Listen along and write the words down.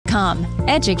TFNN.com,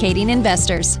 educating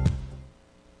investors.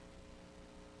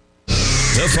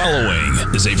 The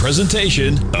following is a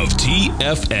presentation of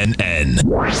TFNN.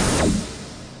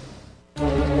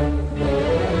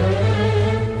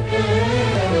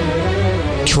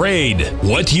 Trade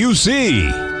what you see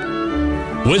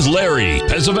with Larry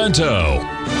Pesavento.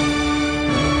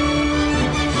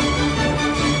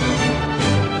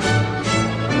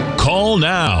 Call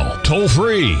now, toll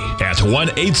free at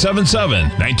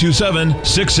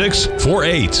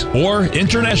 1-877-927-6648 or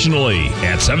internationally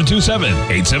at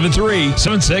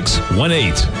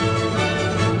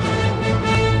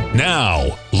 727-873-7618.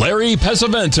 Now, Larry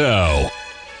Pesavento.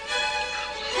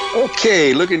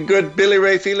 Okay, looking good. Billy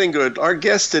Ray feeling good. Our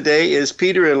guest today is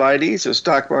Peter Eliades of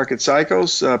Stock Market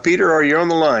Cycles. Peter, are you on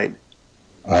the line?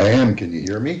 I am. Can you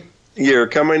hear me? You're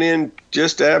coming in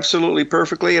just absolutely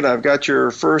perfectly, and I've got your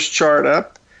first chart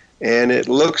up, and it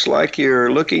looks like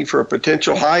you're looking for a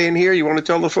potential high in here. You want to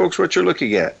tell the folks what you're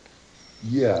looking at?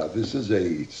 Yeah, this is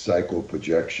a cycle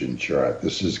projection chart.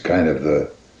 This is kind of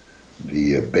the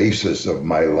basis of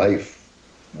my life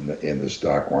in the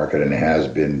stock market, and it has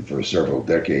been for several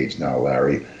decades now,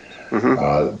 Larry.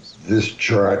 Mm-hmm. This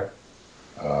chart,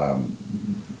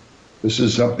 this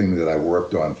is something that I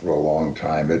worked on for a long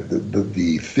time.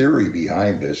 The theory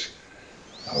behind this,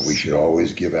 we should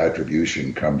always give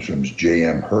attribution, comes from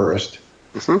J.M. Hurst,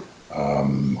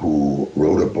 mm-hmm. Who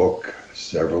wrote a book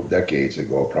several decades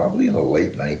ago, probably in the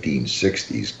late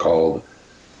 1960s, called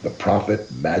The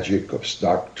Profit Magic of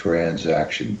Stock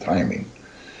Transaction Timing.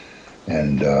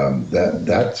 And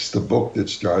that's the book that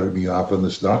started me off in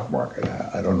the stock market.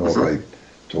 I don't know if I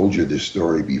told you this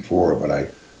story before, but I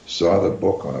saw the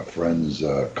book on a friend's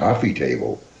coffee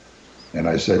table, and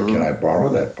I said, "Can I borrow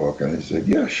that book?" And he said,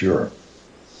 "Yeah, sure,"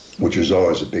 which is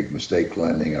always a big mistake,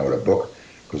 lending out a book,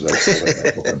 because I still have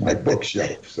that book on my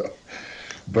bookshelf. So,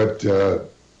 but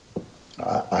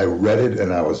I read it,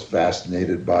 and I was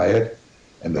fascinated by it.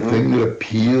 And the thing that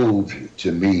appealed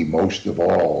to me most of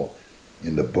all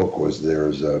in the book was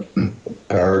there's a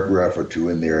paragraph or two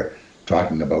in there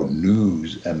talking about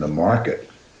news and the market,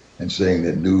 and saying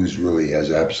that news really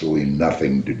has absolutely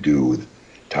nothing to do with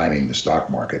timing the stock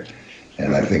market.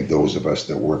 And I think those of us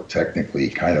that work technically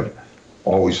kind of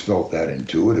always felt that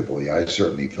intuitively. I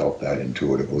certainly felt that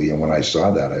intuitively. And when I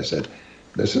saw that, I said,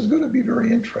 this is going to be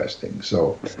very interesting.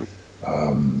 So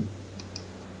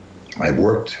I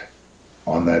worked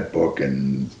on that book,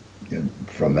 and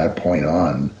from that point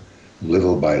on,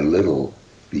 little by little,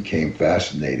 became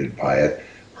fascinated by it.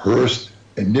 Hearst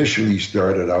initially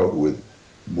started out with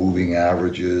moving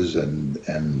averages and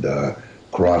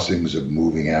crossings of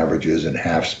moving averages and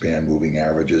half-span moving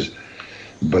averages,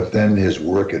 but then his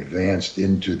work advanced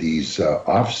into these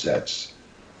offsets,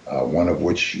 one of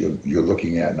which you're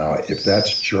looking at now. If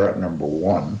that's chart number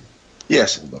one.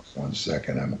 Yes. Hold up 1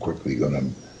 second. I'm quickly going to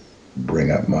bring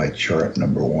up my chart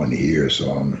number one here so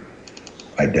I'm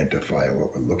identify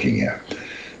what we're looking at.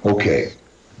 Okay.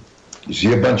 You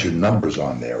see a bunch of numbers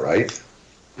on there, right?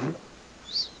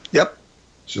 Yep.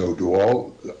 So do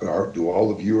all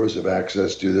the viewers have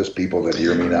access to this? People that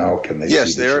hear me now, can they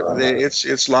yes, see this?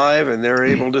 It's live, and they're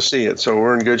able to see it, so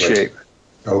we're in good shape.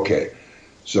 Okay.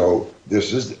 So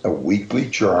this is a weekly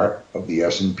chart of the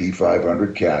S&P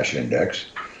 500 cash index,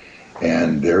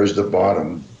 and there's the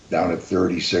bottom down at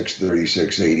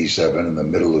 36.87 in the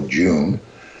middle of June.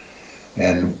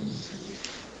 And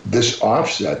this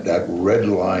offset, that red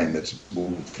line that's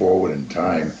moved forward in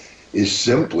time, is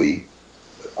simply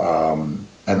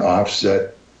an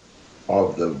offset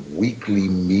of the weekly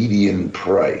median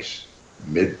price,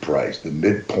 mid-price, the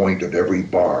midpoint of every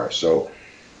bar. So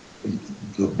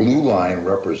the blue line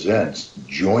represents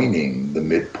joining the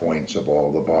midpoints of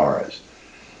all the bars.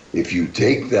 If you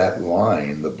take that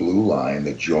line, the blue line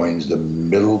that joins the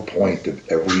middle point of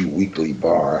every weekly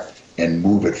bar, and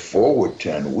move it forward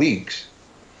 10 weeks,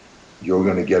 you're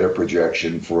going to get a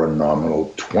projection for a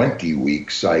nominal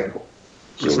 20-week cycle.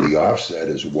 So the offset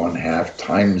is 1/2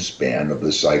 time span of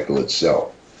the cycle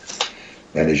itself.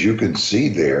 And as you can see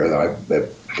there, I've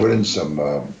put in some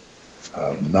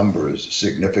numbers,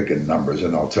 significant numbers,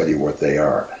 and I'll tell you what they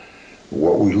are.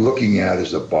 What we're looking at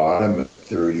is a bottom at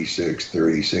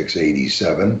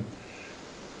 36.87.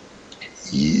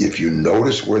 If you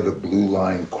notice where the blue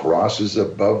line crosses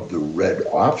above the red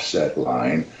offset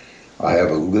line, I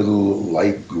have a little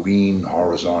light green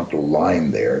horizontal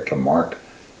line there to mark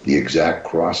the exact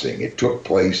crossing. It took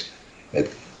place at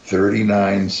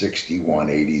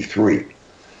 39.6183.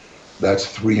 That's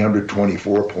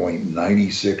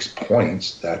 324.96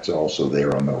 points. That's also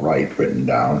there on the right, written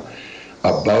down,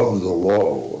 above the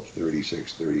low of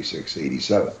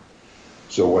 36.87.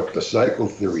 So what the cycle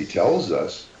theory tells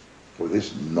us for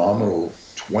this nominal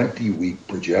 20-week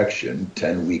projection,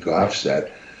 10-week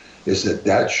offset, is that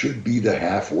that should be the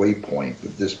halfway point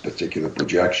of this particular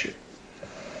projection.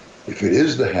 If it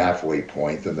is the halfway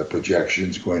point, then the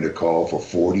projection is going to call for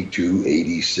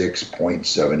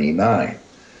 4286.79.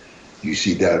 You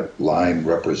see that line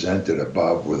represented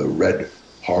above with a red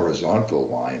horizontal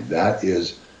line. That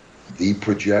is the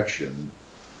projection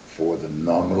for the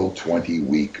nominal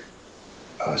 20-week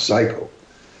cycle.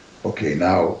 Okay,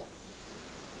 now,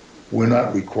 we're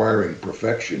not requiring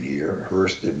perfection here.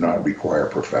 Hearst did not require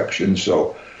perfection.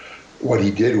 So what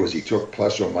he did was he took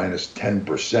plus or minus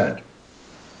 10%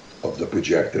 of the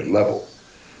projected level.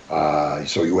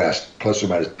 So you asked plus or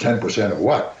minus 10% of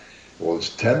what? Well, it's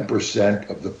 10%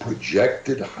 of the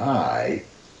projected high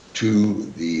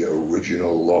to the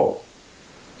original low.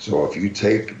 So if you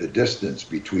take the distance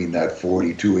between that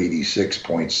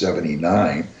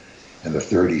 4286.79 and the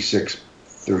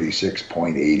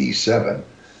 36.87,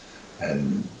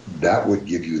 and that would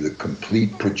give you the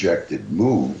complete projected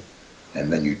move,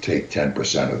 and then you take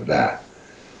 10% of that.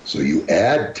 So you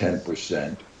add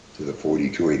 10% to the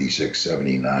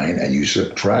 4286.79 and you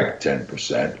subtract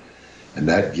 10%, and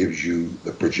that gives you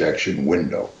the projection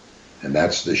window. And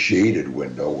that's the shaded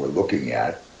window we're looking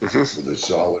at with a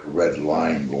solid red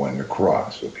line going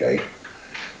across, okay?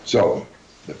 So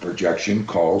the projection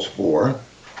calls for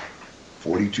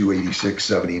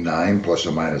 4286.79 plus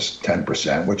or minus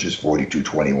 10%, which is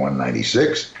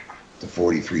 4221.96 to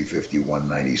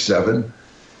 4351.97.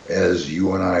 As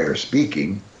you and I are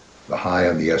speaking, the high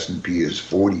on the S&P is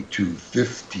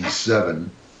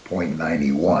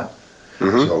 4257.91.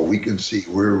 So we can see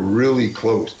we're really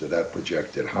close to that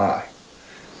projected high.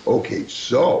 Okay,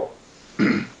 so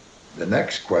the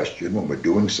next question, when we're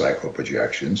doing cycle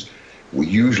projections, we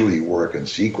usually work in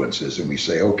sequences and we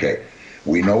say, okay,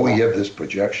 we know we have this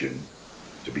projection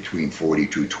to between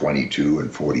 4222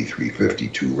 and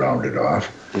 4352 rounded off.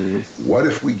 What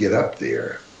if we get up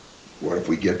there? What if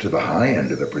we get to the high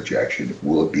end of the projection?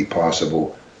 Will it be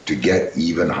possible to get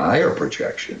even higher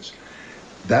projections?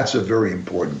 That's a very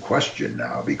important question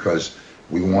now, because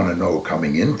we want to know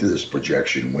coming into this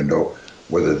projection window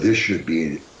whether this should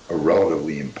be a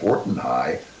relatively important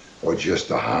high or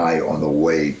just a high on the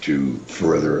way to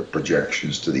further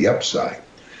projections to the upside.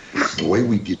 The way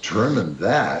we determine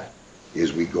that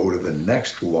is we go to the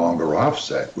next longer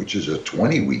offset, which is a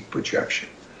 20-week projection.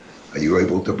 Are you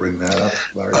able to bring that up,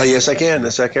 Larry? Yes, I can.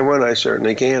 The second one, I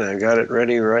certainly can. I've got it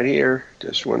ready right here.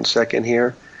 Just 1 second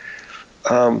here.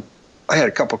 I had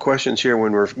a couple questions here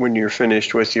when you're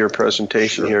finished with your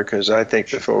presentation here, because I think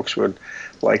the folks would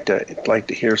like to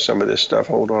hear some of this stuff.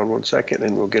 Hold on 1 second,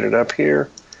 and we'll get it up here.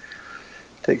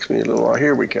 Takes me a little while.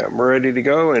 Here we come. We're ready to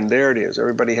go, and there it is.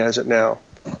 Everybody has it now.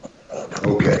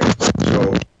 Okay,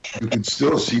 so you can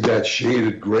still see that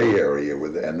shaded gray area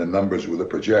and the numbers with a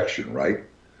projection, right?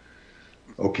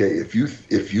 Okay, if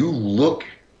you look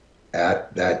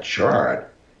at that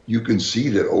chart, you can see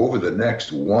that over the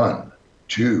next 1,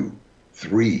 2,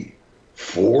 3,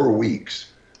 4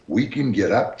 weeks, we can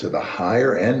get up to the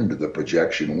higher end of the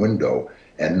projection window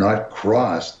and not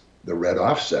cross the red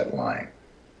offset line,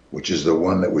 which is the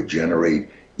one that would generate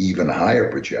even higher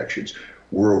projections.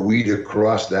 Were we to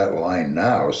cross that line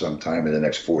now, sometime in the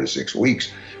next 4 to 6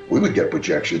 weeks, we would get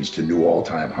projections to new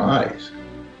all-time highs.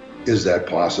 Is that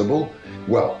possible?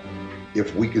 Well,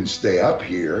 if we can stay up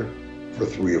here for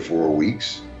 3 or 4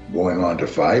 weeks, going on to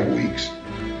 5 weeks,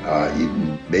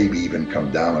 maybe even come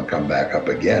down and come back up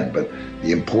again. But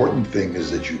the important thing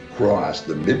is that you cross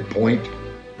the midpoint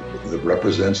that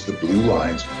represents the blue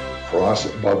lines, cross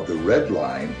above the red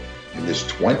line in this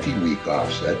 20-week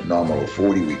offset, nominal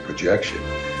 40-week projection.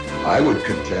 I would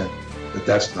contend that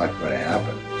that's not going to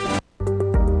happen.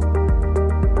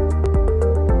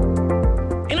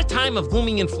 In a time of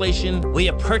booming inflation, where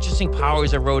your purchasing power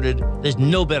is eroded, there's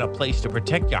no better place to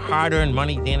protect your hard-earned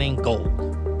money than in gold.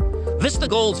 Vista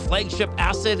Gold's flagship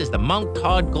asset is the Mount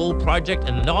Todd Gold Project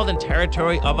in the Northern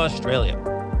Territory of Australia.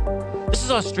 This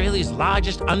is Australia's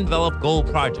largest undeveloped gold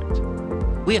project.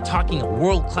 We are talking a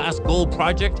world-class gold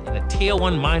project in a Tier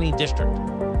 1 mining district.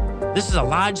 This is a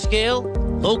large-scale,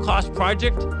 low-cost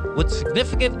project with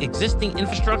significant existing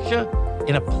infrastructure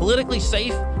in a politically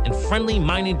safe and friendly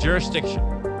mining jurisdiction.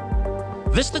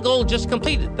 Vista Gold just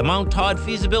completed the Mount Todd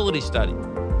feasibility study,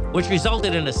 which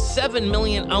resulted in a 7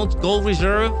 million ounce gold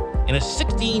reserve and a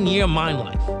 16-year mine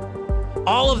life.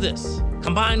 All of this,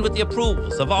 combined with the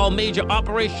approvals of all major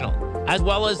operational as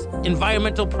well as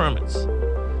environmental permits.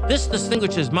 This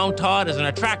distinguishes Mount Todd as an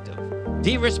attractive,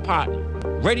 de-risk partner,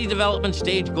 ready development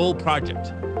stage gold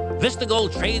project. Vista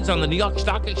Gold trades on the New York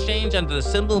Stock Exchange under the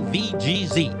symbol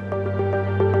VGZ.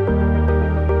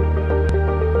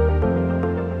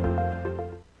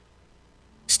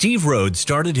 Steve Rhodes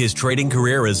started his trading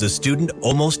career as a student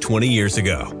almost 20 years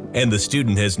ago, and the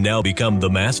student has now become the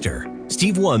master.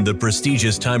 Steve won the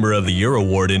prestigious Timer of the Year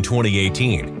award in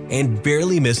 2018 and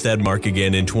barely missed that mark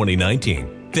again in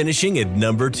 2019, finishing at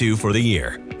number 2 for the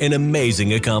year. An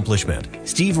amazing accomplishment.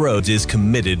 Steve Rhodes is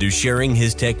committed to sharing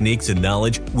his techniques and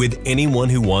knowledge with anyone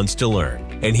who wants to learn,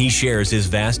 and he shares his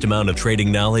vast amount of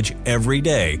trading knowledge every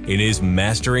day in his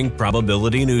Mastering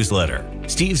Probability newsletter.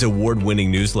 Steve's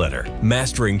award-winning newsletter,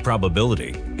 Mastering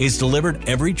Probability, is delivered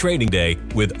every trading day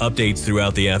with updates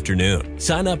throughout the afternoon.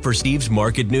 Sign up for Steve's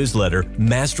market newsletter,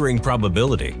 Mastering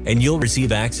Probability, and you'll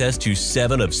receive access to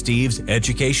 7 of Steve's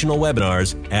educational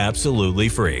webinars absolutely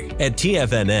free. At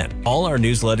TFNN, all our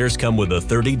newsletters come with a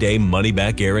 30-day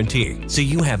money-back guarantee, so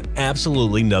you have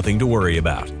absolutely nothing to worry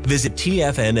about. Visit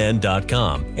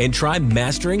TFNN.com and try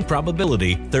Mastering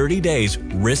Probability 30 days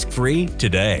risk-free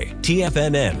today.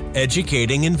 TFNN, educating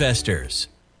investors.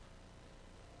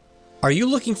 Are you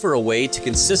looking for a way to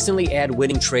consistently add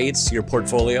winning trades to your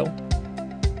portfolio?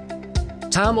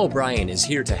 Tom O'Brien is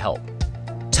here to help.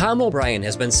 Tom O'Brien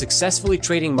has been successfully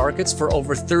trading markets for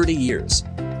over 30 years.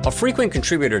 A frequent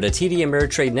contributor to TD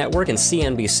Ameritrade Network and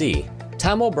CNBC,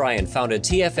 Tom O'Brien founded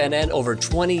TFNN over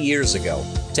 20 years ago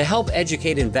to help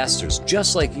educate investors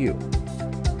just like you.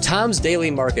 Tom's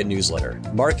daily market newsletter,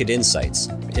 Market Insights,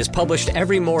 is published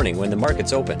every morning when the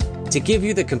market's open to give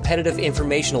you the competitive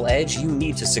informational edge you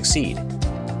need to succeed.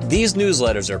 These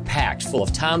newsletters are packed full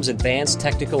of Tom's advanced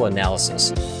technical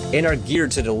analysis and are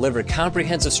geared to deliver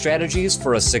comprehensive strategies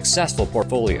for a successful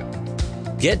portfolio.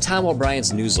 Get Tom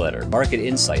O'Brien's newsletter, Market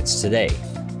Insights, today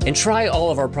and try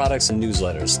all of our products and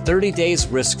newsletters 30 days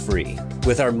risk-free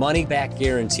with our money-back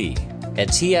guarantee at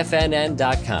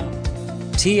TFNN.com.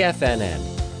 TFNN,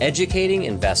 educating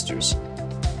investors.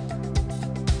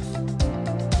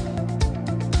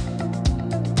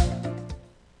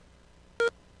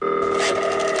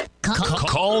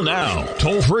 Call now,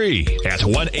 toll free at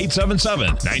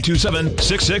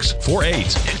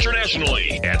 1-877-927-6648.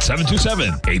 Internationally at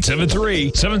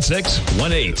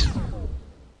 727-873-7618.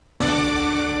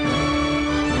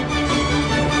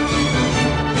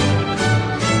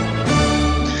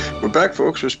 We're back,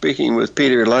 folks. We're speaking with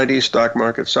Peter Leidy, Stock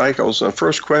Market Cycles. The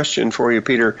first question for you,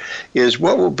 Peter, is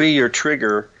what will be your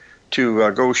trigger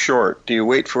to go short? Do you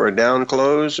wait for a down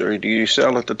close, or do you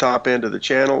sell at the top end of the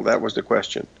channel? That was the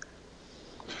question.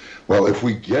 Well, if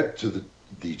we get to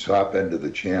the top end of the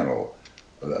channel,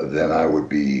 then I would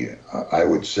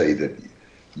say that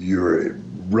you're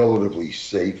relatively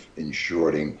safe in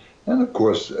shorting. And of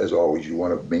course, as always, you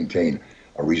want to maintain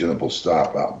a reasonable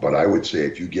stop out. But I would say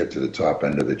if you get to the top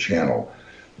end of the channel,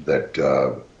 that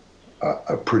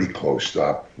a pretty close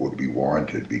stop would be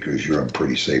warranted because you're in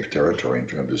pretty safe territory in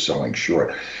terms of selling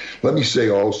short. Let me say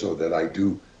also that I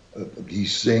do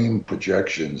these same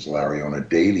projections, Larry, on a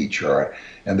daily chart,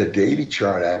 and the daily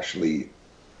chart actually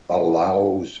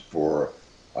allows for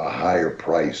a higher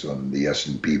price on the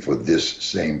S&P for this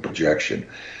same projection.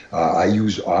 I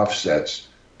use offsets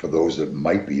for those that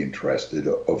might be interested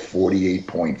of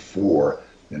 48.4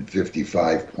 and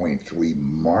 55.3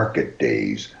 market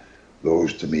days.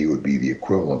 Those to me would be the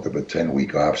equivalent of a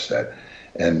 10-week offset.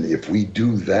 And if we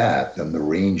do that, then the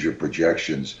range of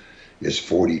projections is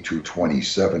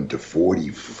 42.27 to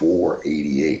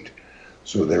 44.88.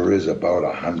 So there is about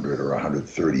 100 or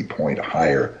 130 point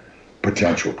higher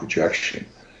potential projection.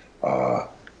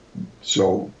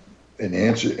 So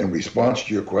in response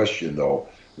to your question, though,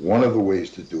 one of the ways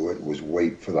to do it was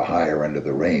wait for the higher end of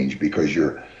the range, because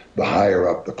the higher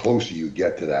up, the closer you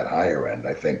get to that higher end,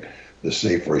 I think the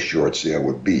safer a short sale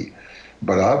would be.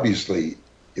 But obviously,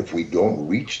 if we don't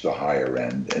reach the higher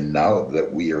end, and now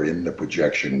that we are in the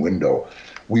projection window,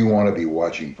 we want to be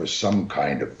watching for some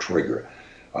kind of trigger.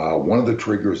 One of the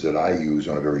triggers that I use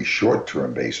on a very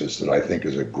short-term basis that I think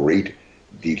is a great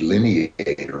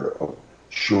delineator of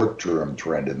short-term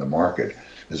trend in the market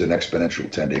is an exponential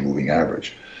 10-day moving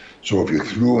average. So if you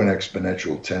threw an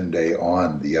exponential 10-day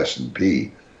on the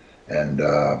S&P, and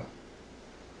I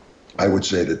would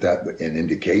say that an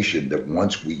indication that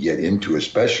once we get into,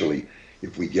 especially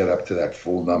if we get up to that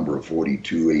full number of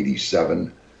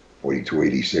 42.87,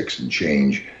 42.86 and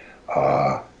change,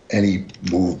 any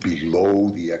move below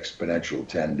the exponential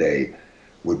 10-day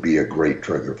would be a great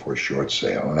trigger for a short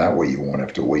sale. And that way you won't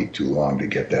have to wait too long to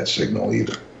get that signal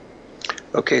either.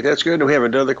 Okay, that's good. We have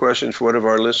another question for one of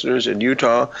our listeners in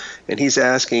Utah, and he's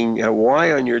asking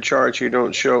why on your charts you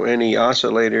don't show any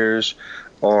oscillators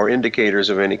or indicators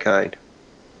of any kind.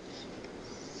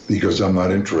 Because I'm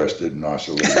not interested in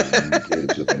oscillators and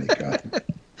indicators of any kind.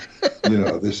 You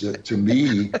know, to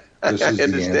me, this is the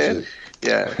answer.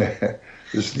 Yeah.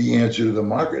 This is the answer to the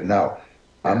market. Now,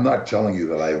 I'm not telling you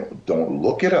that I don't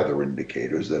look at other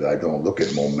indicators, that I don't look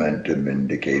at momentum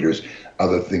indicators,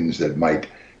 other things that might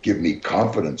give me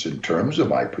confidence in terms of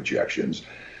my projections.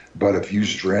 But if you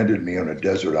stranded me on a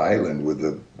desert island with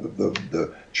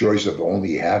the choice of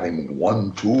only having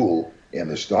one tool in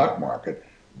the stock market,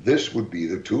 this would be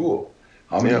the tool.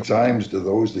 How many times do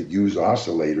those that use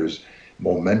oscillators,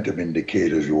 momentum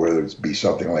indicators, whether it be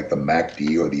something like the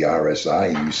MACD or the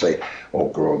RSI, and you say, oh,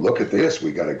 girl, look at this,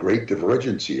 we got a great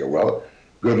divergence here. Well,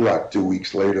 good luck. 2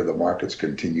 weeks later, the markets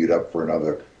continued up for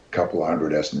another couple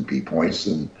hundred S&P points,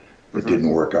 and it didn't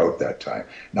work out that time.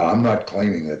 Now, I'm not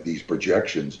claiming that these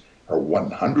projections are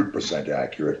 100%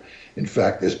 accurate. In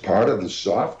fact, as part of the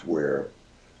software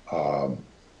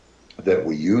that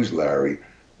we use, Larry,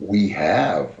 we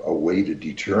have a way to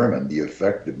determine the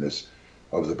effectiveness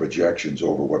of the projections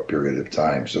over what period of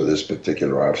time. So this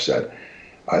particular offset,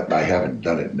 I haven't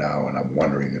done it now, and I'm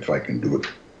wondering if I can do it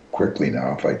quickly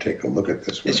now if I take a look at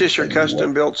this. Is this your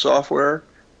custom-built software,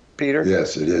 Peter?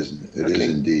 Yes, it is. It is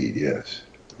indeed, yes.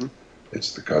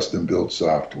 It's the custom-built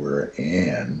software,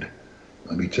 and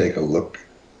let me take a look.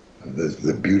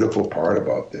 The beautiful part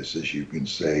about this is you can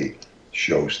say,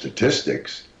 show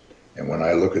statistics, and when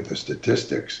I look at the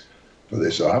statistics for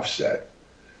this offset,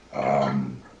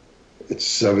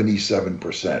 it's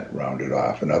 77% rounded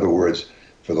off. In other words,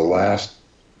 for the last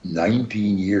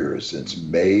 19 years, since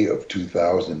May of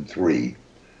 2003,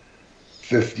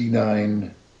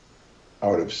 59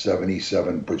 out of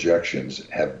 77 projections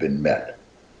have been met.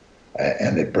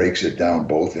 And it breaks it down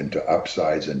both into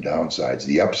upsides and downsides.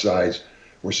 The upsides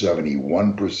were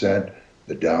 71%,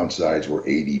 the downsides were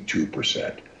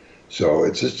 82%. So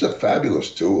it's just a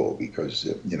fabulous tool because,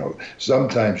 you know,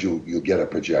 sometimes you'll get a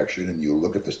projection and you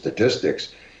look at the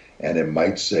statistics and it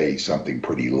might say something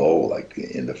pretty low, like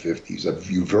in the 50s.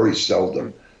 You very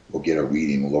seldom will get a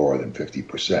reading lower than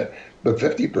 50%. But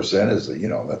 50% is, you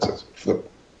know, that's a flip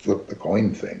the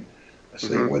coin thing,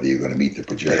 saying whether you're going to meet the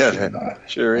projection or not.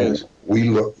 Sure is. We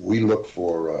look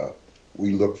for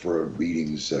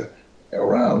readings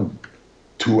around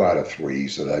 2 out of 3,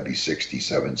 so that'd be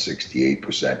 67,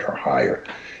 68% or higher.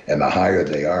 And the higher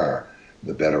they are,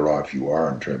 the better off you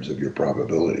are in terms of your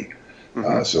probability.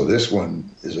 So this one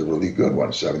is a really good one,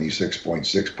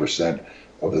 76.6%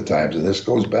 of the times. And this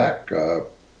goes back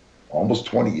almost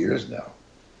 20 years now.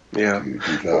 Yeah. To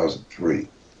 2003.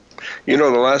 You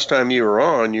know, the last time you were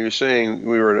on, you were saying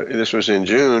this was in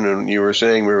June, and you were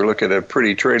saying we were looking at a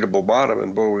pretty tradable bottom,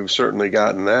 and boy, we've certainly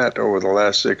gotten that over the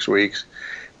last 6 weeks.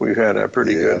 We've had a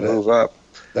pretty good move up.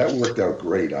 That worked out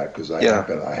great because I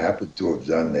happened to have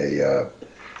done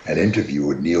an interview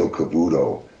with Neil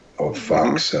Cavuto of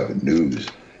Fox News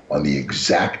on the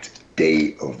exact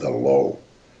day of the low,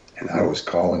 and I was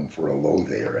calling for a low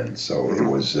there, and so it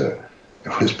was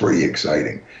pretty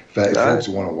exciting. In fact, folks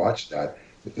who want to watch that,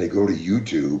 if they go to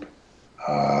YouTube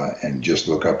and just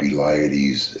look up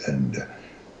Eliades and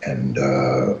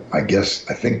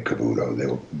I think Cavuto,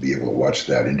 they'll be able to watch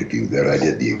that interview that I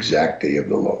did the exact day of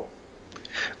the low.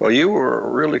 Well, you were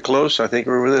really close. I think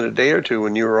we were within a day or two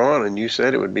when you were on, and you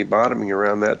said it would be bottoming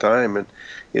around that time, and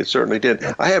it certainly did.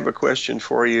 I have a question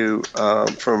for you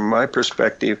from my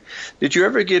perspective. Did you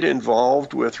ever get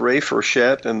involved with Ray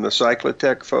Frechette and the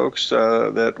Cyclotech folks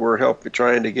that were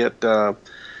trying to get the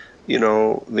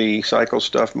cycle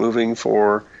stuff moving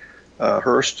for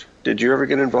Hearst? Did you ever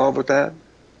get involved with that?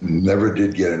 Never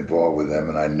did get involved with them,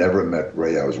 and I never met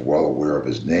Ray. I was well aware of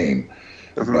his name.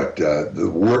 But the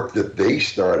work that they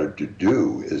started to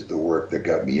do is the work that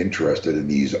got me interested in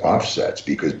these offsets,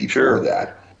 because before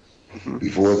that,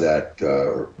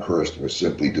 Hearst was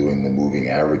simply doing the moving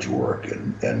average work.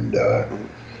 And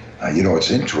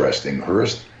it's interesting.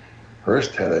 Hearst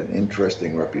had an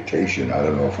interesting reputation. I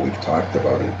don't know if we've talked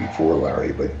about it before,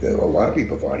 Larry, but a lot of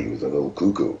people thought he was a little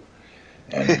cuckoo.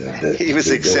 And he was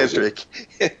eccentric.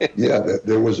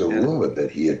 There was a rumor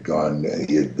that he had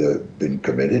been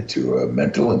committed to a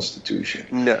mental institution.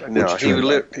 No,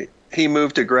 he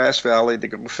moved to Grass Valley to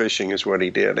go fishing is what he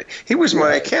did. He was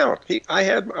my account. I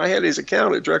had his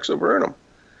account at Drexel Burnham.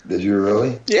 Did you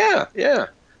really? Yeah.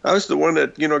 I was the one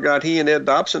that got he and Ed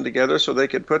Dobson together so they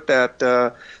could put that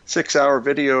 6-hour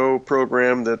video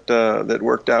program that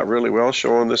worked out really well,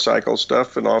 showing the cycle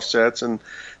stuff and offsets and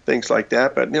things like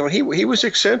that. But he was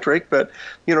eccentric, but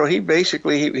he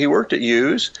basically he worked at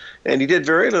Hughes and he did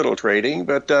very little trading,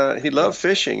 but he loved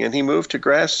fishing, and he moved to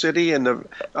Grass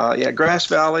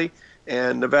Valley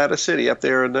and Nevada City up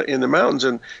there in the mountains.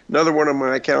 And another one of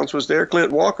my accounts was there,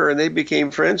 Clint Walker, and they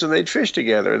became friends and they'd fish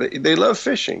together. They loved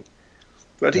fishing.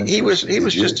 But he was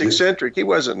just eccentric. He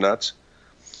wasn't nuts.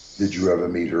 Did you ever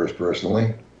meet Hearst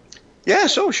personally? Yeah,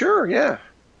 so sure, yeah.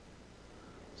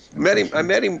 I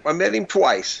met him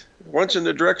twice. Once in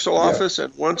the Drexel office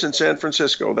and once in San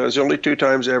Francisco. That was the only 2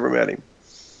 times I ever met him.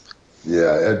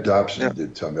 Yeah, Ed Dobson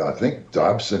did tell me. I think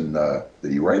Dobson,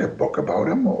 did he write a book about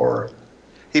him, or?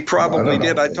 He probably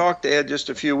did. I talked to Ed just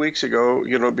a few weeks ago,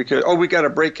 because, we got a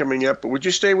break coming up. But would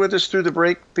you stay with us through the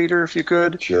break, Peter, if you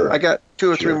could? Sure. I got 2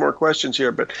 or 3 more questions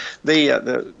here, but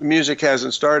the music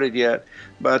hasn't started yet.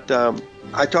 But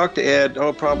I talked to Ed,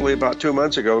 probably about 2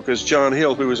 months ago, because John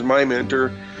Hill, who was my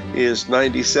mentor, is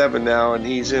 97 now, and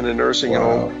he's in a nursing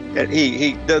home. And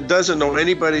he doesn't know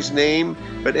anybody's name,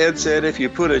 but Ed said if you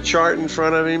put a chart in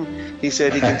front of him, he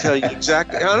said he can tell you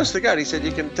exactly, honest to God, he said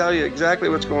he can tell you exactly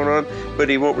what's going on, but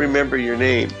he won't remember your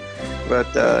name. But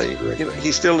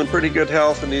he's still in pretty good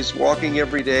health, and he's walking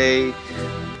every day,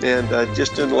 and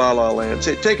just in la-la land.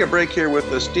 So take a break here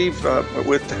with Steve,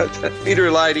 with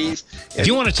Peter Leides. If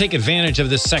you want to take advantage of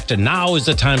this sector, now is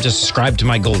the time to subscribe to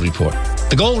my Gold Report.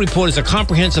 The Gold Report is a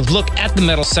comprehensive look at the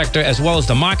metal sector as well as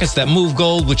the markets that move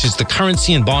gold, which is the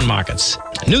currency and bond markets.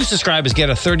 New subscribers get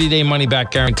a 30-day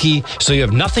money-back guarantee, so you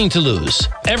have nothing to lose.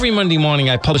 Every Monday morning,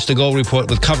 I publish the Gold Report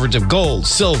with coverage of gold,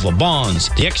 silver, bonds,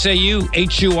 the XAU,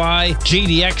 HUI,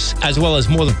 GDX, as well as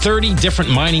more than 30 different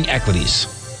mining equities.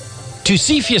 To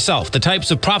see for yourself the types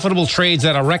of profitable trades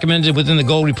that are recommended within the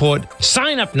Gold Report,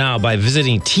 sign up now by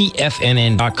visiting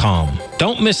TFNN.com.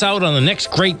 Don't miss out on the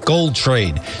next great gold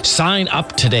trade. Sign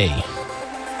up today.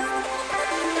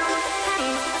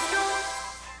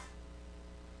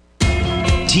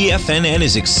 TFNN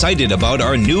is excited about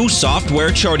our new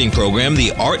software charting program,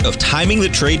 The Art of Timing the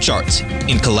Trade Charts.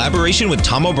 In collaboration with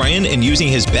Tom O'Brien and using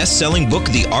his best-selling book,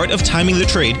 The Art of Timing the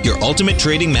Trade, Your Ultimate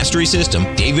Trading Mastery System,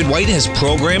 David White has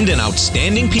programmed an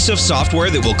outstanding piece of software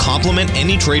that will complement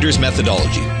any trader's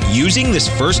methodology. Using this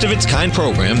first-of-its-kind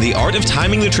program, The Art of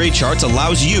Timing the Trade Charts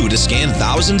allows you to scan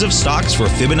thousands of stocks for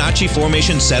Fibonacci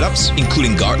formation setups,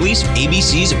 including Gartley's,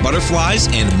 ABCs, butterflies,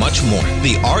 and much more.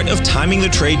 The Art of Timing the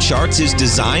Trade Charts is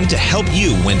designed to help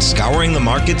you when scouring the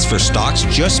markets for stocks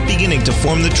just beginning to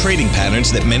form the trading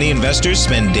patterns that many investors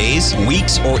spend days,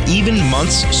 weeks, or even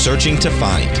months searching to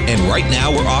find. And right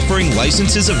now, we're offering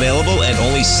licenses available at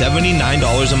only $79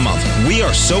 a month. We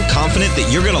are so confident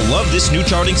that you're going to love this new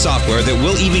charting software that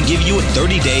will even give you a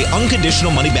 30-day unconditional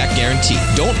money-back guarantee.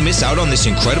 Don't miss out on this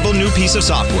incredible new piece of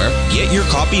software. Get your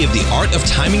copy of The Art of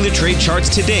Timing the Trade Charts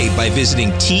today by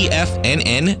visiting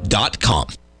TFNN.com.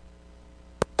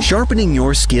 Sharpening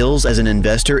your skills as an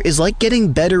investor is like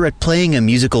getting better at playing a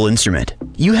musical instrument.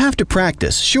 You have to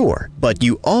practice, sure, but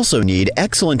you also need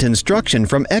excellent instruction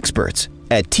from experts.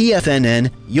 At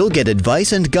TFNN, you'll get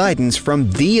advice and guidance from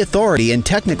the authority in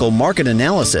technical market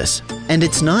analysis. And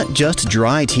it's not just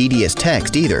dry, tedious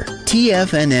text either.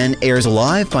 TFNN airs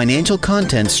live financial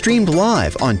content streamed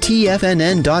live on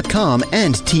TFNN.com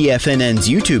and TFNN's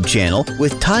YouTube channel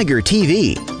with Tiger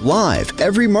TV, live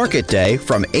every market day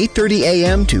from 8:30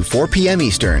 a.m. to 4 p.m.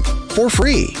 Eastern. For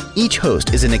free. Each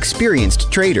host is an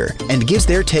experienced trader and gives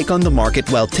their take on the market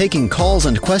while taking calls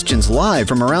and questions live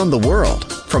from around the world.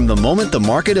 From the moment the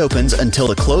market opens until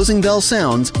the closing bell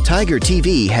sounds, Tiger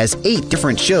TV has 8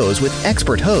 different shows with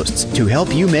expert hosts to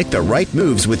help you make the right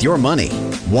moves with your money.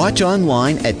 Watch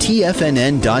online at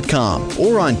TFNN.com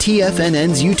or on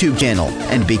TFNN's YouTube channel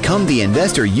and become the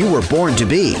investor you were born to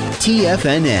be.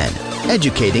 TFNN,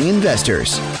 educating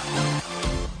investors.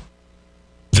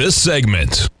 This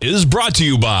segment is brought to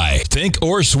you by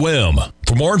Thinkorswim.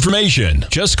 For more information,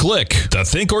 just click the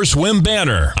Thinkorswim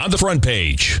banner on the front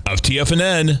page of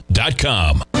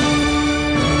TFNN.com.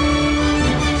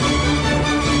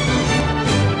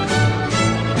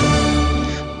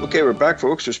 Okay, we're back,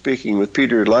 folks. We're speaking with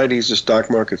Peter Leides of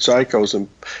Stock Market Cycles. And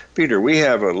Peter, we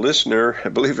have a listener,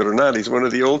 believe it or not, he's one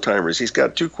of the old timers. He's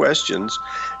got 2 questions,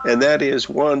 and that is,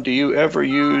 one, do you ever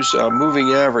use moving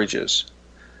averages?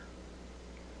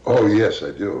 Oh, yes,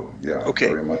 I do. Yeah, okay.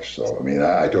 Very much so. I mean,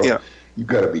 I don't. Yeah. You've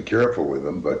got to be careful with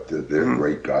them, but they're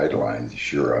great guidelines.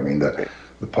 Sure. I mean, the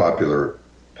popular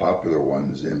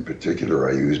ones in particular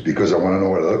I use because I want to know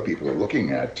what other people are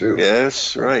looking at too.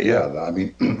 Yes, right. Yeah. I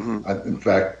mean, in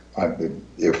fact,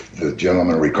 if the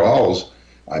gentleman recalls,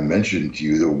 I mentioned to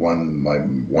you that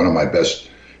one of my best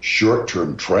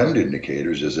short-term trend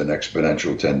indicators is an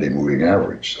exponential 10-day moving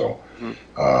average. So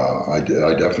I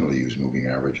definitely use moving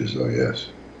averages. So yes.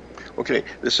 Okay,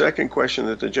 the second question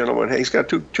that the gentleman had, he's got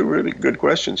two really good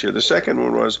questions here. The second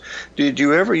one was, did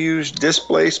you ever use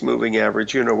displaced moving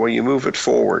average, where you move it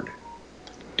forward?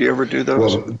 Do you ever do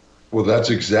those? Well, that's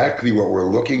exactly what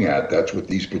we're looking at. That's what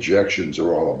these projections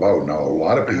are all about. Now, a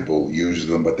lot of people use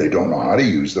them, but they don't know how to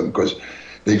use them because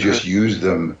they just use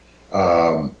them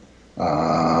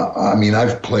I mean,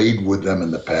 I've played with them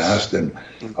in the past, and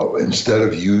instead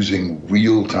of using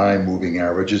real-time moving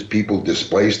averages, people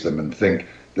displace them and think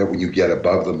that when you get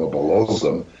above them or below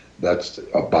them, that's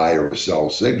a buy or a sell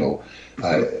signal.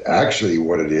 Actually,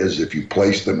 what it is, if you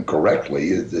place them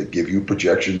correctly, is they give you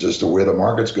projections as to where the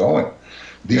market's going.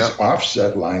 These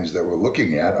offset lines that we're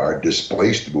looking at are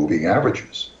displaced moving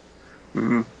averages.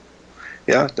 Mm-hmm.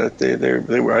 Yeah, that they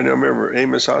were. I remember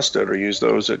Amos Hofstadter used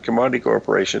those at Commodity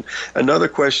Corporation. Another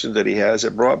question that he has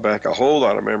that brought back a whole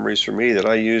lot of memories for me that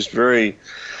I used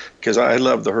because I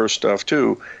love the Hearst stuff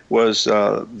too, was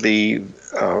the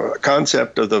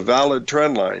concept of the valid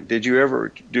trend line. Did you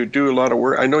ever do a lot of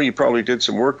work? I know you probably did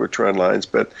some work with trend lines,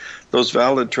 but those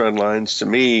valid trend lines to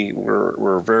me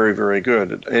were very, very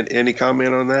good. Any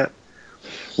comment on that?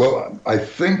 Well, I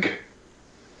think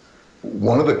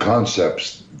one of the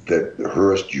concepts that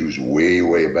Hearst used way,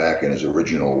 way back in his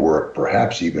original work,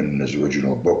 perhaps even in his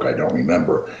original book, I don't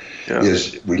remember,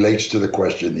 relates to the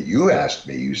question that you asked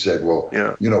me. You said, well,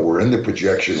 we're in the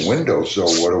projection window, so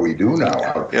what do we do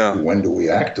now? When do we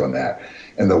act on that?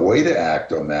 And the way to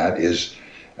act on that is,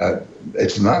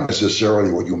 it's not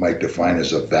necessarily what you might define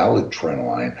as a valid trend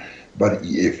line, but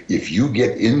if you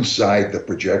get inside the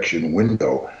projection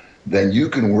window, then you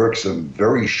can work some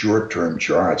very short-term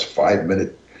charts,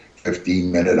 5-minute,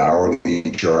 15-minute, hourly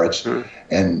charts,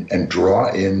 and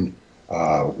draw in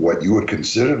what you would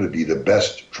consider to be the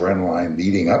best trend line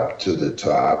leading up to the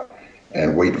top,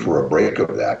 and wait for a break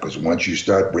of that. Because once you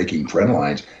start breaking trend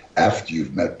lines after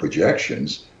you've met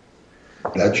projections,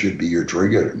 that should be your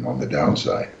trigger on the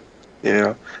downside.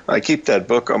 Yeah, I keep that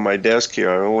book on my desk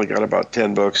here. I only got about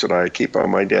 10 books that I keep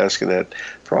on my desk, and that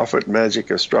Profit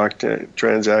Magic of Stock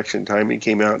Transaction Timing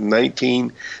came out in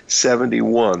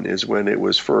 1971 is when it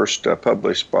was first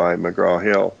published by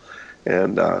McGraw-Hill.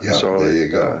 And so there you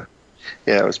go.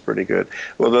 It was pretty good.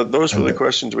 Well, those were the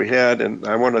questions we had, and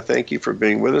I want to thank you for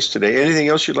being with us today. Anything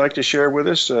else you'd like to share with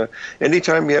us?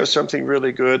 Anytime you have something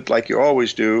really good, like you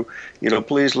always do,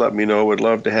 please let me know. Would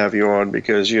love to have you on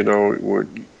because,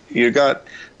 you got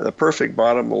the perfect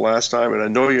bottom the last time, and I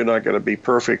know you're not going to be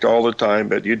perfect all the time,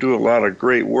 but you do a lot of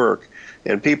great work,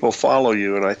 and people follow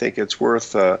you, and I think it's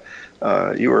worth,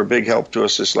 you were a big help to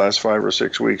us this last 5 or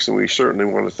 6 weeks, and we certainly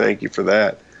want to thank you for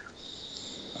that.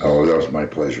 Oh, that was my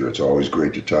pleasure. It's always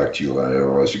great to talk to you.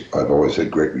 I've always had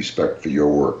great respect for your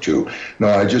work, too. No,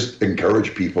 I just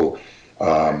encourage people,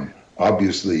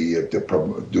 obviously,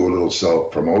 to do a little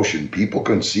self-promotion. People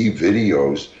can see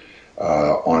videos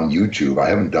on YouTube. I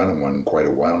haven't done one in quite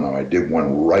a while now. I did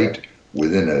one right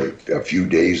within a few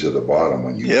days of the bottom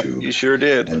on YouTube. Yep, you sure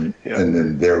did. And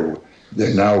then they're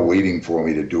now waiting for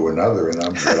me to do another.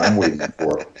 And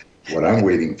what I'm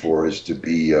waiting for is to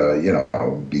be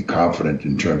be confident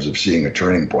in terms of seeing a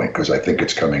turning point, because I think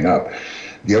it's coming up.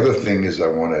 The other thing is I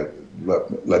want to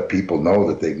let people know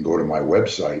that they can go to my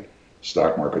website,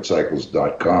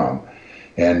 stockmarketcycles.com,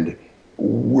 and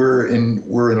we're in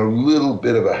a little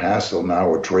bit of a hassle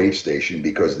now with TradeStation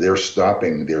because they're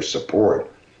stopping their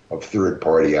support of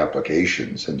third-party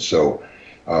applications, and so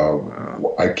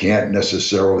I can't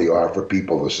necessarily offer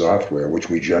people the software,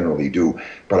 which we generally do,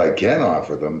 but I can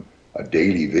offer them a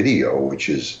daily video, which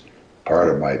is part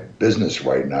of my business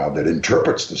right now, that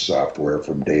interprets the software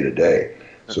from day to day.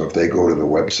 So if they go to the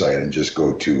website and just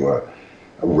go to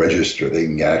register, they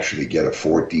can actually get a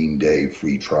 14-day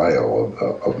free trial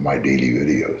of my daily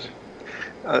videos.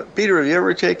 Peter, have you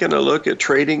ever taken a look at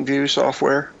TradingView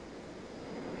software?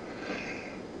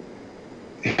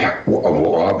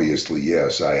 Well, obviously,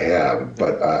 yes, I have,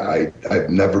 but I've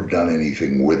never done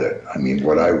anything with it. I mean, you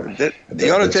ought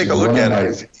to take a look at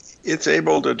it. It's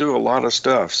able to do a lot of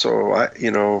stuff. So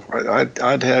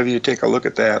I'd have you take a look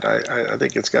at that. I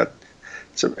think it's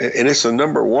the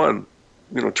number one,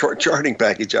 charting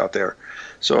package out there.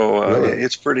 So really?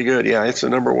 It's pretty good. Yeah, it's the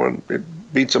number one. It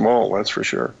beats them all. That's for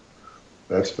sure.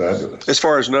 That's fabulous. As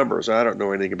far as numbers, I don't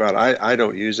know anything about it. I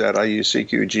don't use that. I use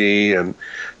CQG, and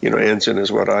Ensign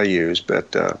is what I use.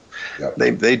 But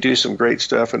they do some great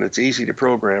stuff, and it's easy to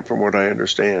program, from what I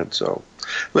understand. So,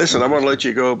 listen, I'm going to let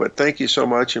you go, but thank you so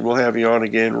much, and we'll have you on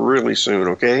again really soon.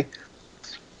 Okay?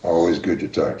 Always good to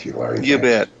talk to you, Larry. You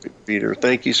bet, Peter.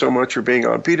 Thank you so much for being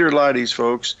on. Peter Leides,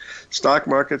 folks, Stock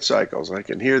Market Cycles. I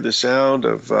can hear the sound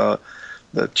of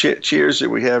the cheers that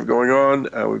we have going on.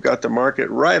 We've got the market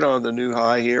right on the new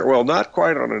high here. Well, not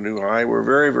quite on a new high. We're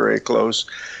very, very close.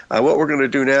 What we're going to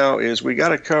do now is we got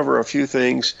to cover a few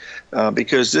things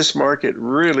because this market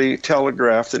really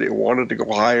telegraphed that it wanted to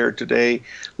go higher today.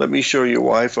 Let me show you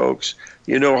why, folks.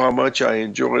 You know how much I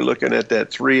enjoy looking at that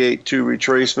 382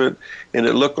 retracement, and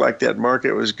it looked like that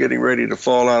market was getting ready to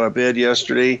fall out of bed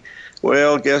yesterday.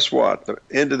 Well, guess what? The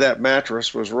end of that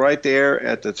mattress was right there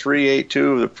at the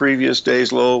 382 of the previous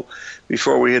day's low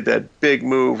before we had that big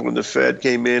move when the Fed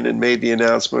came in and made the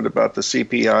announcement about the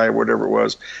CPI or whatever it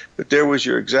was. But there was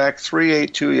your exact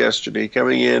 382 yesterday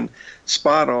coming in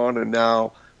spot on, and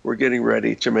now we're getting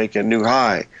ready to make a new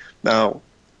high. Now,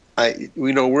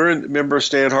 remember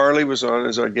Stan Harley was on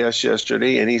as our guest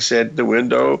yesterday, and he said the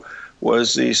window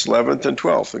was the 11th and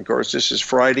 12th. And of course, this is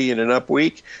Friday in an up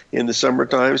week in the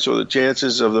summertime, so the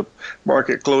chances of the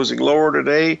market closing lower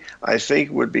today, I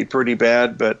think, would be pretty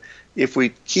bad. But if we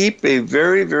keep a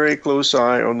very, very close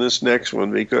eye on this next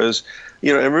one, because,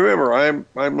 and remember, I'm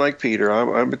like Peter.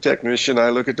 I'm a technician. I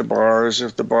look at the bars.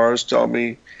 If the bars tell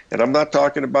me, and I'm not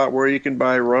talking about where you can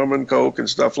buy rum and Coke and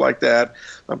stuff like that.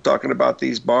 I'm talking about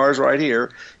these bars right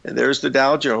here. And there's the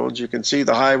Dow Jones. You can see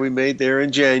the high we made there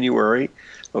in January.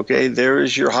 Okay, there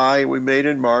is your high we made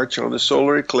in March on the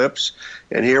solar eclipse.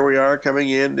 And here we are coming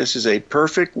in. This is a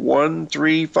perfect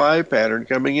 1-3-5 pattern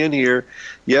coming in here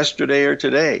yesterday or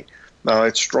today. Now,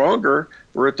 it's stronger.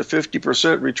 We're at the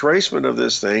 50% retracement of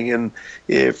this thing. And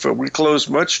if we close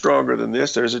much stronger than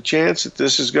this, there's a chance that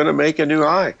this is going to make a new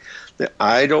high.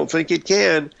 I don't think it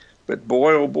can. But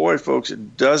boy, oh boy, folks,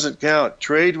 it doesn't count.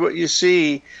 Trade what you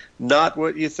see, not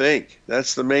what you think.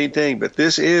 That's the main thing. But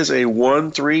this is a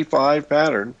 1-3-5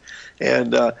 pattern.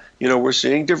 And, we're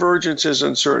seeing divergences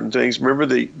on certain things. Remember,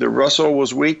 the Russell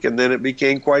was weak, and then it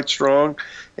became quite strong,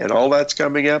 and all that's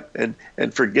coming up. And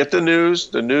forget the news.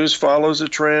 The news follows a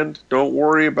trend. Don't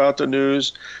worry about the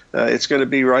news. It's going to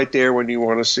be right there when you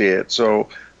want to see it. So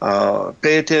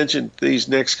pay attention to these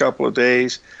next couple of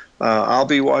days. I'll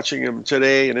be watching them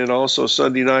today and then also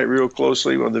Sunday night real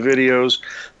closely on the videos.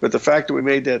 But the fact that we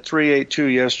made that 382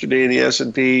 yesterday in the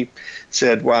S&P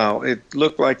said, wow, it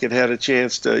looked like it had a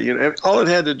chance to, all it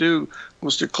had to do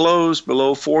was to close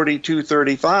below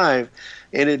 42.35,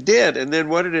 and it did. And then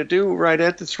what did it do right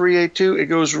at the 382? It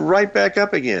goes right back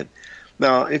up again.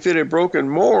 Now, if it had broken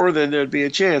more, then there'd be a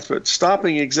chance. But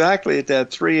stopping exactly at that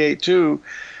 382,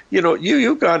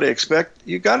 you got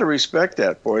to respect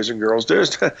that, boys and girls.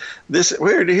 There's this.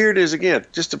 Here it is again.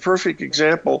 Just a perfect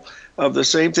example of the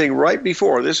same thing right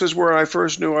before. This is where I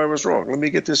first knew I was wrong. Let me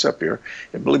get this up here,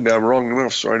 and believe me, I'm wrong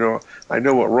enough, so I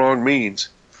know what wrong means.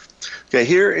 Okay,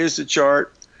 here is the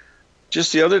chart.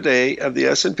 Just the other day of the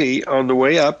S&P on the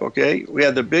way up. Okay, we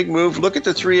had the big move. Look at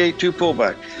the 382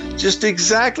 pullback, just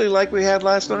exactly like we had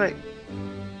last night.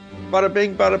 Bada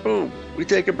bing, bada boom. We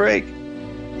take a break.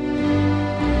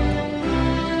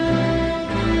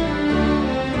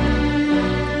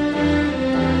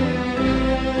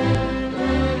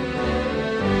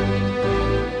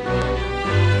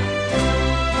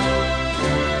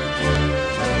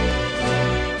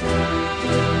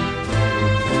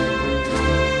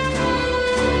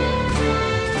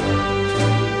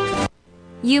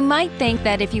 You might think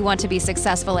that if you want to be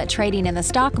successful at trading in the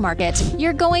stock market,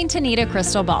 you're going to need a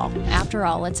crystal ball. After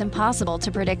all, it's impossible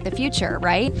to predict the future,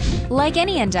 right? Like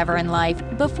any endeavor in life,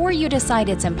 before you decide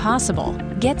it's impossible,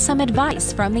 get some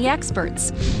advice from the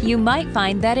experts. You might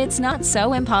find that it's not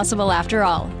so impossible after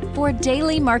all. For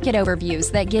daily market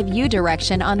overviews that give you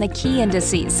direction on the key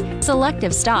indices,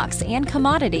 selective stocks, and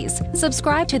commodities,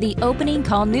 subscribe to the Opening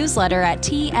Call newsletter at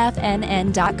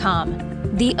TFNN.com.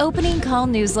 The Opening Call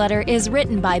newsletter is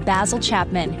written by Basil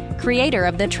Chapman, creator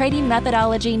of the trading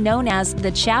methodology known as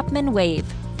the Chapman Wave.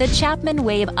 The Chapman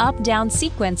Wave up-down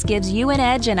sequence gives you an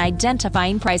edge in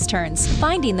identifying price turns,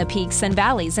 finding the peaks and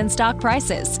valleys in stock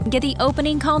prices. Get the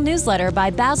Opening Call newsletter by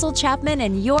Basil Chapman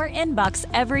in your inbox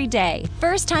every day.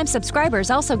 First-time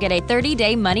subscribers also get a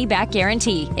 30-day money-back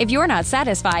guarantee. If you're not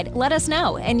satisfied, let us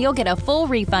know, and you'll get a full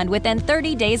refund within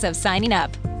 30 days of signing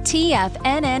up.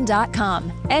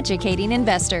 TFNN.com, educating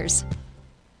investors.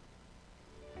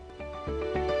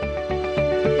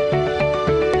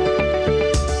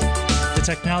 The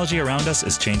technology around us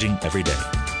is changing every day.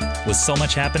 With so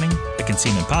much happening, it can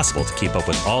seem impossible to keep up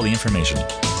with all the information.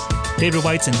 David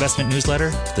White's investment newsletter,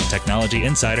 The Technology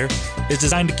Insider, is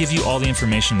designed to give you all the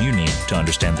information you need to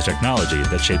understand the technology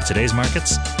that shapes today's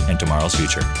markets and tomorrow's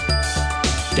future.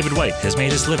 David White has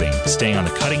made his living staying on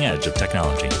the cutting edge of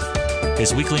technology.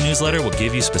 His weekly newsletter will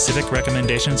give you specific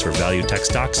recommendations for value tech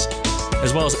stocks,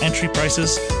 as well as entry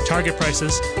prices, target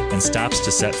prices, and stops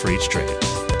to set for each trade.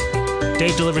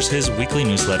 Dave delivers his weekly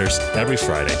newsletters every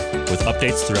Friday with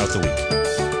updates throughout the week.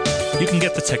 You can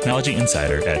get the Technology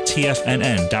Insider at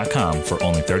TFNN.com for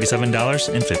only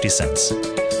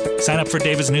 $37.50. Sign up for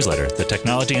David's newsletter, The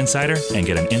Technology Insider, and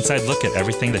get an inside look at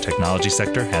everything the technology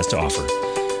sector has to offer.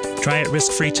 Try it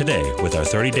risk-free today with our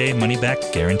 30-day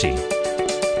money-back guarantee.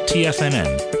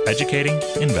 TFNN, educating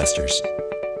investors.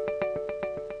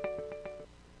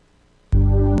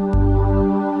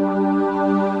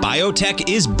 Biotech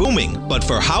is booming, but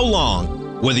for how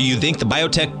long? Whether you think the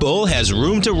biotech bull has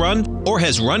room to run or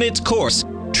has run its course,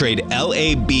 trade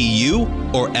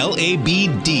LABU or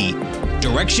LABD.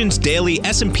 Direction's daily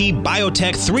S&P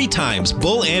Biotech 3 times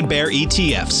bull and bear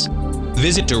ETFs.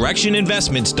 Visit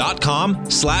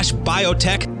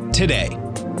directioninvestments.com/biotech today.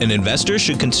 An investor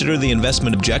should consider the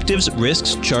investment objectives,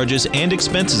 risks, charges, and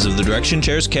expenses of the Direction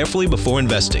shares carefully before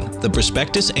investing. The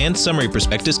prospectus and summary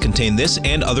prospectus contain this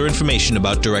and other information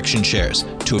about Direction shares.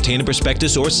 To obtain a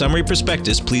prospectus or summary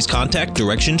prospectus, please contact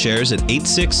Direction shares at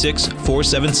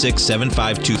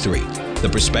 866-476-7523. The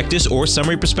prospectus or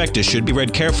summary prospectus should be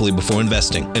read carefully before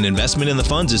investing. An investment in the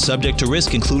funds is subject to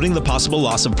risk, including the possible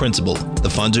loss of principal. The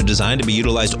funds are designed to be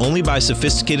utilized only by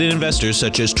sophisticated investors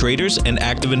such as traders and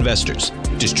active investors.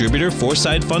 Distributor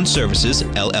Foreside Fund Services,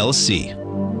 LLC.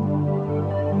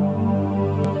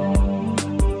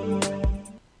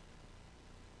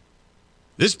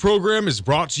 This program is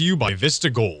brought to you by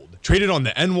Vista Gold, traded on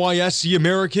the NYSE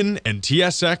American and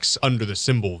TSX under the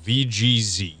symbol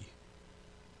VGZ.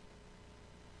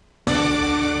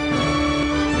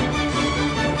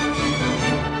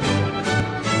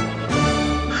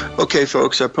 Okay,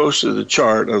 folks, I posted a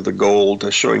chart of the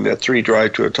gold showing that 3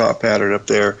 drive to a top pattern up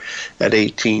there at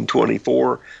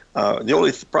 1824. The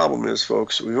only problem is,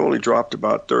 folks, we only dropped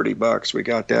about $30. We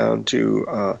got down to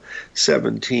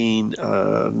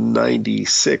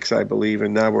 1796, I believe,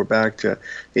 and now we're back to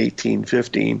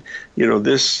 1815. You know,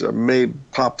 this may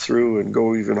pop through and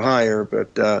go even higher,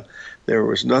 but there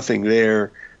was nothing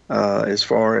there as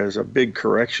far as a big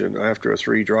correction after a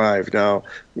 3 drive. Now,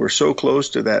 we're so close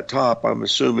to that top, I'm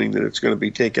assuming that it's going to be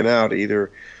taken out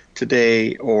either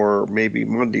today or maybe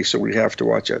Monday, so we have to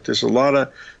watch that. There's a lot of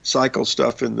cycle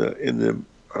stuff in the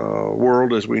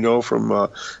world, as we know from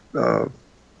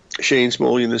Shane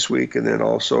Smolian this week, and then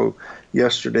also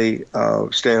yesterday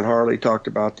Stan Harley talked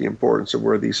about the importance of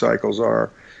where these cycles are.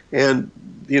 And,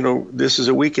 you know, this is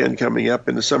a weekend coming up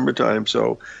in the summertime,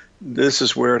 so this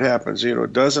is where it happens. You know,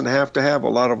 it doesn't have to have a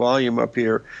lot of volume up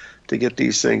here to get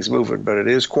these things moving, but it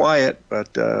is quiet,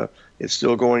 but it's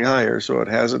still going higher, so it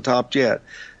hasn't topped yet.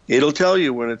 It'll tell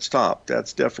you when it's topped.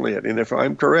 That's definitely it. And if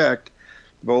I'm correct,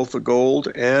 both the gold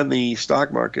and the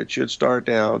stock market should start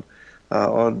down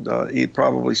on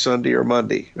probably Sunday or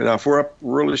Monday. Now, if we're up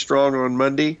really strong on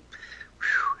Monday,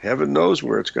 heaven knows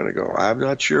where it's going to go. I'm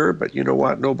not sure, but you know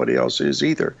what? Nobody else is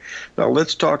either. Now,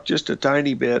 let's talk just a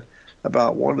tiny bit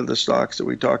about one of the stocks that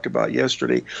we talked about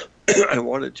yesterday. I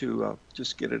wanted to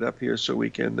just get it up here so we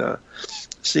can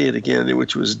see it again,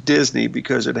 which was Disney,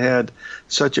 because it had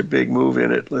such a big move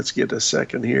in it. Let's get a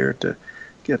second here to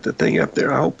get the thing up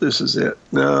there. I hope this is it.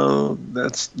 No,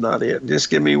 that's not it.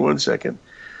 Just give me 1 second.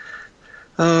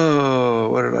 Oh,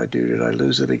 what did I do? Did I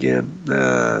lose it again?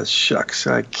 Shucks,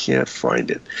 I can't find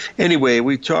it. Anyway,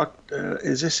 we talked,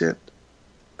 is this it?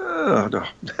 Oh, no,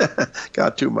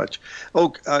 got too much.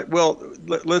 Oh, well,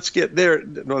 let's get there.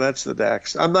 No, that's the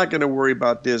DAX. I'm not going to worry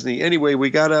about Disney. Anyway, we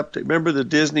got up to, remember the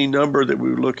Disney number that we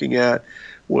were looking at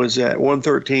was at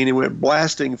 113. It went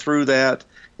blasting through that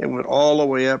and went all the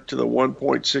way up to the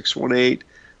 1.618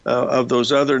 of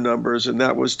those other numbers. And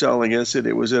that was telling us that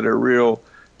it was at a real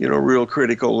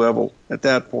critical level at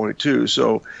that point too.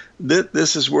 So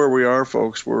this is where we are,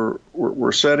 folks.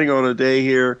 We're setting on a day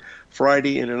here,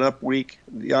 Friday in an up week.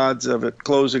 The odds of it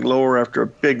closing lower after a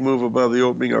big move above the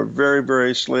opening are very,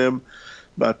 very slim.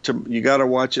 But you got to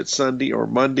watch it Sunday or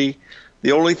Monday.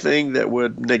 The only thing that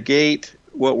would negate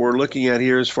what we're looking at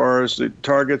here as far as the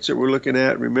targets that we're looking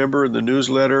at, remember in the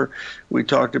newsletter, we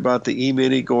talked about the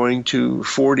E-mini going to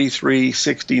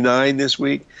 43.69 this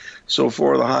week. So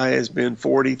far, the high has been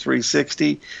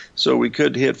 43.60. So we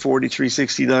could hit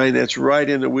 43.69. That's right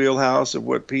in the wheelhouse of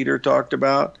what Peter talked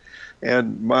about.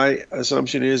 And my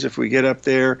assumption is if we get up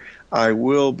there, I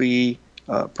will be,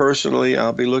 personally,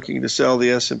 I'll be looking to sell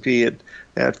the S&P at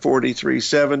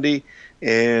 43.70.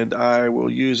 And I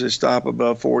will use a stop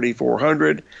above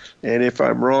 4,400. And if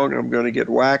I'm wrong, I'm going to get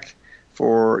whacked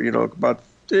for, about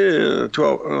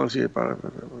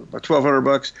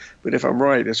 $1,200. But if I'm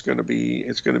right, it's going to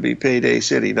be payday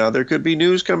city. Now there could be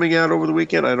news coming out over the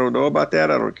weekend. I don't know about that.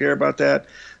 I don't care about that.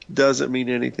 Doesn't mean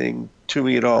anything to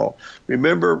me at all.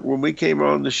 Remember when we came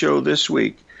on the show this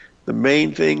week, the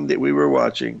main thing that we were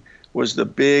watching was the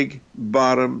big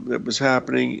bottom that was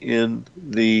happening in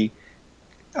the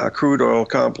crude oil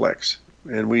complex,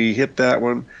 and we hit that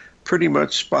one pretty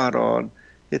much spot on.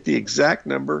 hit the exact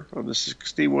number on the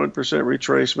 61%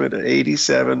 retracement at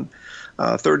 87.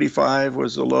 35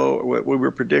 was the low. What we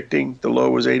were predicting, the low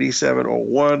was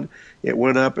 87.01. It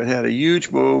went up and had a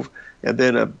huge move, and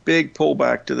then a big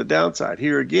pullback to the downside.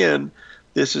 Here again,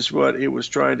 this is what it was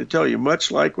trying to tell you,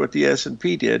 much like what the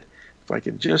S&P did. If I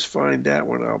can just find that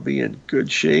one, I'll be in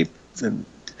good shape. And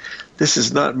this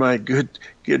is not my good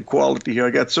quality here. I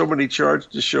got so many charts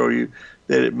to show you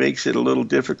that it makes it a little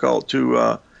difficult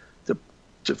to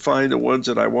find the ones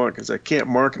that I want, because I can't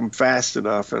mark them fast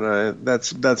enough, and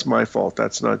that's my fault.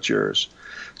 That's not yours.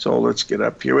 So let's get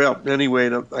up here. Well,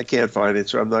 anyway, I can't find it,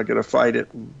 so I'm not going to fight it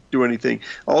and do anything.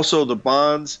 Also, the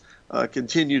bonds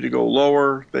continue to go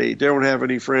lower. They don't have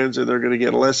any friends, and they're going to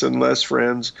get less and less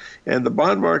friends. And the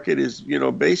bond market is,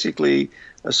 basically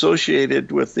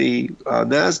associated with the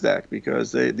NASDAQ,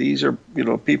 because these are,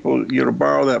 people,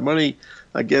 borrow that money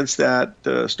against that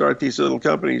to start these little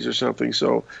companies or something.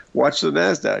 So watch the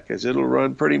NASDAQ, because it'll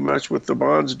run pretty much what the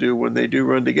bonds do when they do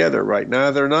run together. Right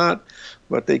now they're not,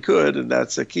 but they could, and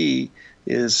that's the key,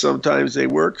 is sometimes they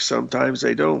work, sometimes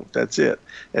they don't. That's it.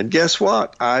 And guess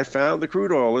what? I found the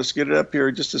crude oil. Let's get it up here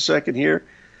in just a second here.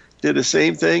 Did the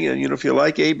same thing, and if you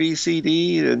like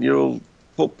ABCD, then you'll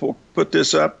put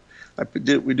this up.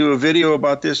 We do a video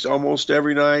about this almost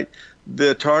every night.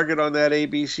 The target on that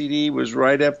ABCD was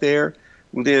right up there,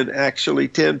 within actually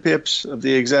 10 pips of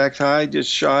the exact high, just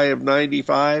shy of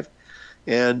 95.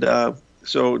 And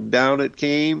so down it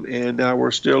came, and now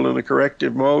we're still in a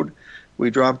corrective mode. We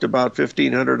dropped about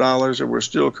 $1,500, and we're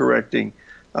still correcting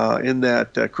in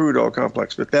that crude oil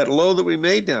complex. But that low that we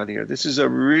made down here, this is a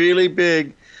really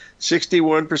big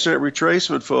 61%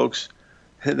 retracement, folks.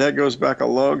 And that goes back a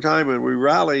long time, and we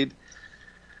rallied.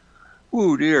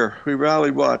 Ooh, dear. We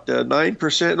rallied, what,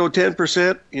 9%? No,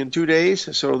 10% in 2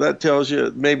 days. So that tells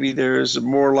you maybe there's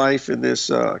more life in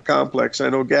this complex. I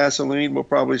know gasoline will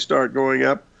probably start going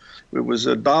up. It was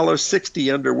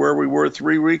 $1.60 under where we were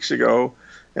 3 weeks ago.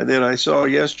 And then I saw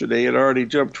yesterday it already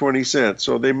jumped 20 cents.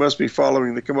 So they must be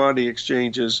following the commodity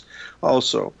exchanges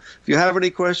also. If you have any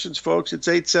questions, folks, it's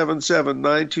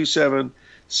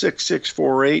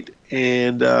 877-927-6648.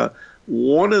 And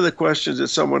one of the questions that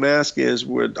someone asked is,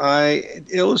 would I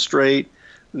illustrate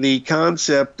the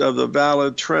concept of the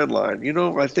valid trend line?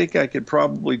 I think I could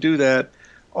probably do that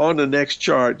on the next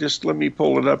chart. Just let me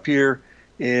pull it up here,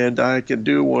 and I can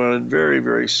do one very,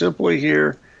 very simply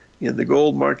here in the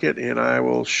gold market, and I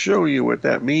will show you what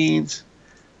that means.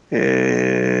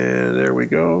 And there we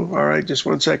go. All right, just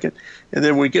 1 second. And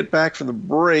then when we get back from the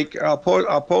break, I'll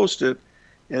post it,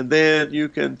 and then you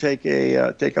can take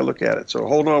a look at it. So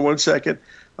hold on 1 second.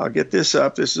 I'll get this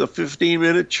up. This is a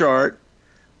 15-minute chart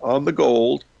on the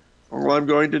gold. All I'm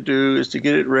going to do is to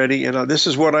get it ready, and this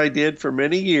is what I did for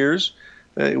many years.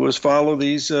 It was follow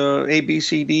these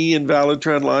ABCD and valid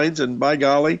trend lines, and by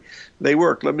golly, they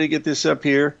work. Let me get this up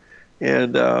here.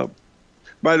 And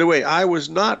by the way, I was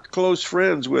not close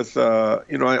friends with,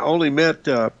 I only met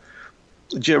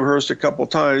Jim Hurst a couple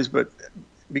times, but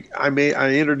I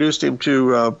introduced him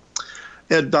to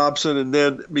Ed Dobson, and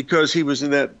then because he was in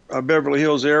that Beverly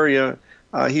Hills area,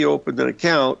 he opened an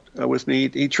account with me.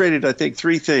 He traded, I think,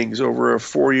 3 things over a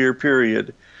 4-year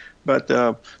period, but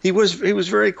he was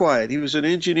very quiet. He was an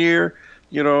engineer.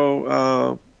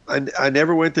 I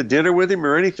never went to dinner with him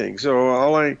or anything.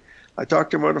 So I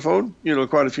talked to him on the phone,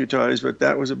 quite a few times, but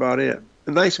that was about it.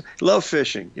 Nice, love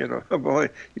fishing, Boy,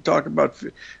 you talk about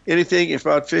anything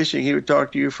about fishing, he would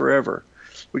talk to you forever.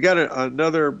 We got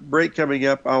another break coming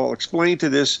up. I'll explain to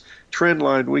this trend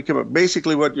line when we come up.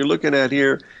 Basically, what you're looking at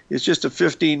here is just a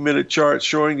 15-minute chart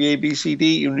showing the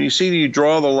ABCD. When you see you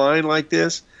draw the line like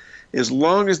this, as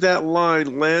long as that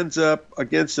line lands up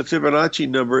against the Fibonacci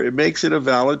number, it makes it a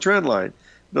valid trend line.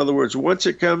 In other words, once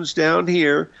it comes down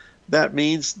here, that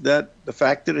means that the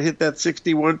fact that it hit that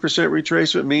 61%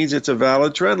 retracement means it's a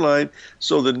valid trend line.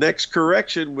 So the next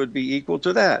correction would be equal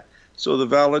to that. So the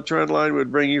valid trend line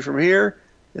would bring you from here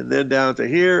and then down to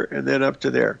here and then up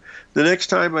to there. The next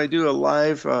time I do a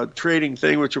live trading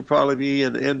thing, which will probably be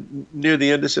near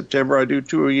the end of September, I do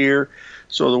 2 a year.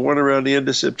 So the one around the end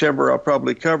of September, I'll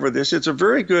probably cover this. It's a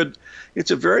very good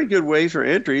way for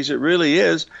entries. It really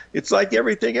is. It's like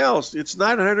everything else. It's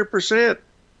not 100%.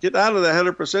 Get out of the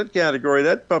 100% category.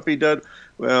 That puppy does,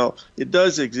 well, it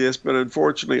does exist, but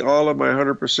unfortunately all of my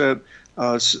 100%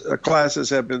 classes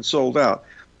have been sold out.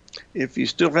 If you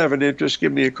still have an interest,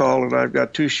 give me a call, and I've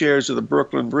got 2 shares of the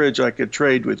Brooklyn Bridge I could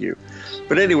trade with you.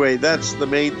 But anyway, that's the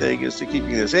main thing, is to keep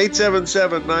you this.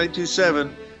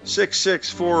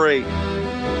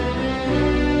 877-927-6648.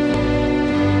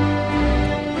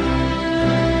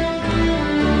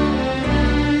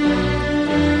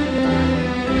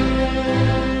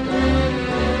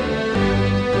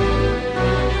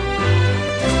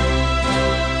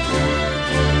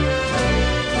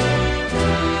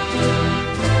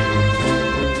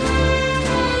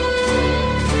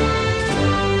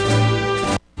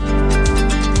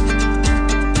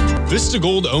 Vista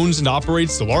Gold owns and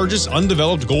operates the largest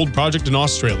undeveloped gold project in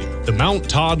Australia, the Mount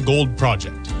Todd Gold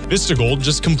Project. Vista Gold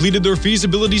just completed their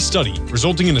feasibility study,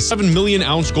 resulting in a 7 million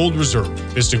ounce gold reserve.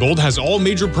 Vista Gold has all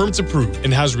major permits approved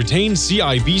and has retained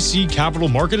CIBC capital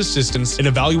market assistance in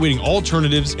evaluating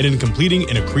alternatives and in completing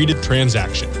an accretive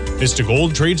transaction. Vista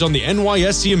Gold trades on the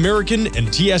NYSE American and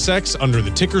TSX under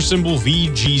the ticker symbol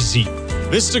VGZ.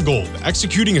 Vista Gold,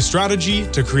 executing a strategy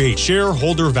to create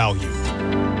shareholder value.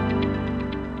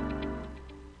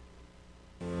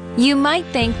 You might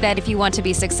think that if you want to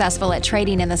be successful at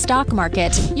trading in the stock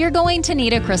market, you're going to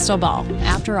need a crystal ball.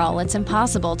 After all, it's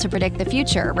impossible to predict the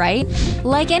future, right?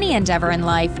 Like any endeavor in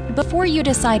life, before you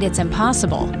decide it's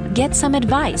impossible, get some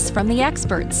advice from the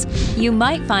experts. You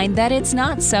might find that it's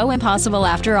not so impossible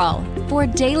after all. For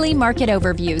daily market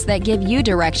overviews that give you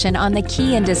direction on the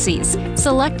key indices,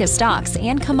 selective stocks,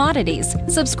 and commodities,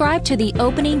 subscribe to the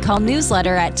Opening Call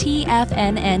newsletter at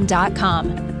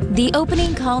TFNN.com. The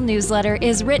Opening Call newsletter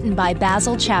is written by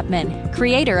Basil Chapman,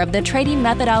 creator of the trading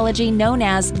methodology known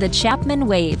as the Chapman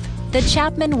Wave. The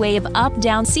Chapman Wave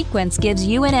up-down sequence gives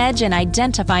you an edge in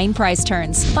identifying price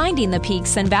turns, finding the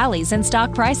peaks and valleys in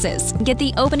stock prices. Get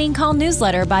the Opening Call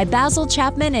newsletter by Basil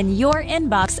Chapman in your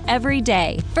inbox every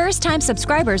day. First-time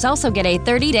subscribers also get a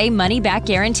 30-day money-back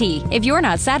guarantee. If you're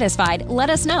not satisfied, let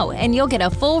us know, and you'll get a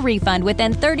full refund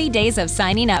within 30 days of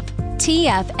signing up.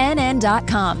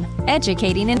 TFNN.com,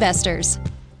 educating investors.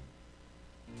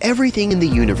 Everything in the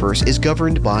universe is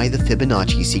governed by the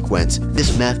Fibonacci sequence.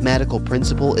 This mathematical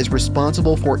principle is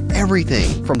responsible for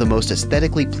everything from the most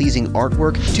aesthetically pleasing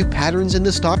artwork to patterns in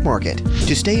the stock market.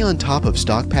 To stay on top of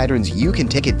stock patterns you can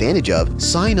take advantage of,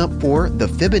 sign up for the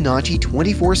Fibonacci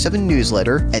 24/7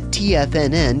 newsletter at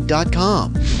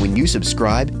TFNN.com. When you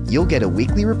subscribe, you'll get a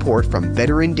weekly report from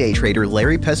veteran day trader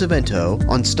Larry Pesavento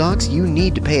on stocks you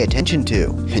need to pay attention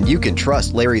to. And you can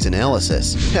trust Larry's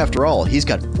analysis. After all, he's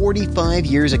got 45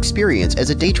 years experience as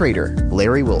a day trader.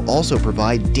 Larry will also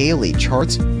provide daily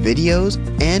charts, videos,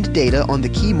 and data on the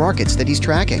key markets that he's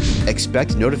tracking.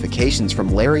 Expect notifications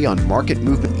from Larry on market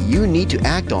movement you need to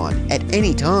act on at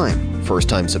any time.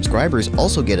 First-time subscribers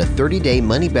also get a 30-day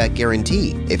money-back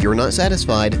guarantee. If you're not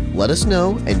satisfied, let us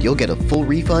know and you'll get a full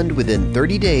refund within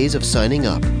 30 days of signing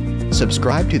up.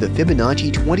 Subscribe to the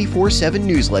Fibonacci 24/7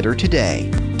 newsletter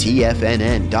today.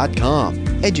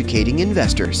 TFNN.com, educating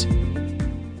investors.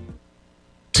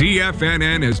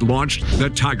 TFNN has launched the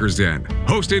Tiger's Den.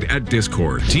 Hosted at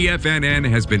Discord, TFNN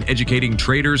has been educating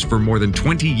traders for more than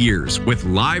 20 years with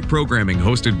live programming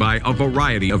hosted by a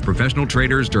variety of professional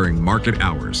traders during market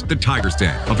hours. The Tiger's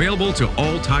Den, available to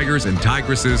all tigers and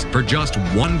tigresses for just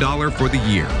 $1 for the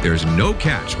year. There's no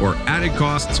catch or added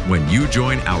costs when you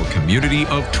join our community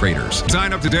of traders.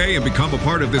 Sign up today and become a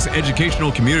part of this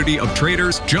educational community of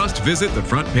traders. Just visit the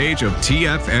front page of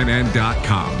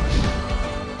TFNN.com.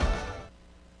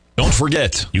 Don't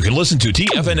forget, you can listen to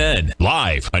TFNN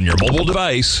live on your mobile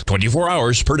device 24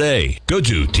 hours per day. Go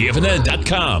to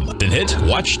TFNN.com, then hit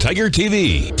Watch Tiger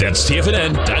TV. That's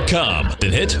TFNN.com,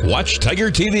 then hit Watch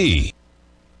Tiger TV.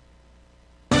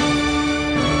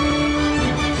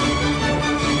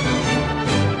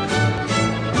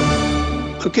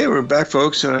 Okay, we're back,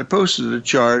 folks, and I posted a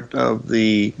chart of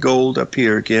the gold up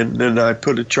here again, and then I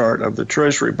put a chart of the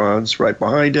Treasury bonds right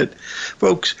behind it.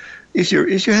 Folks, if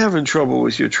you're having trouble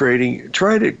with your trading,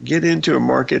 try to get into a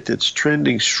market that's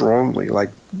trending strongly,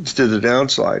 like to the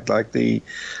downside, like the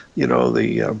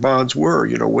bonds were.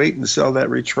 Wait and sell that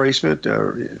retracement.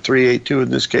 382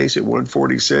 in this case at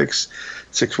 146.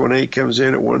 618 comes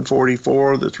in at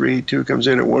 144. The 382 comes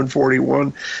in at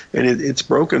 141, and it's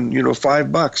broken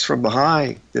 $5 from the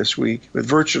high this week with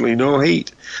virtually no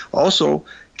heat. Also,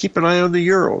 keep an eye on the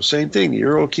euro. Same thing. The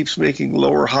euro keeps making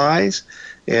lower highs.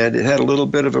 And it had a little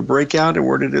bit of a breakout. And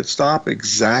where did it stop?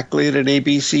 Exactly at an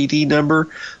ABCD number.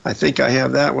 I think I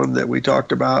have that one that we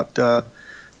talked about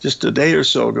just a day or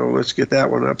so ago. Let's get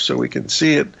that one up so we can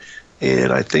see it.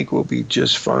 And I think we'll be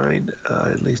just fine.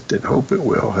 At least I hope it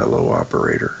will. Hello,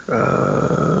 operator.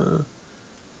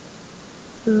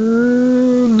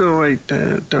 No,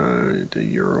 the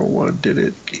euro one, did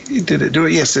it do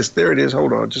it? Yes, there it is.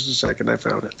 Hold on just a second. I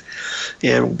found it.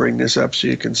 And we'll bring this up so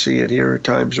you can see it here.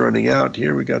 Time's running out.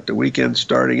 Here we got the weekend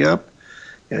starting up.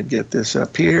 And get this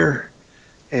up here.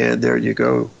 And there you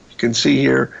go. You can see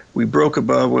here we broke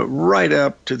above, went right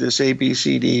up to this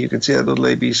ABCD. You can see that little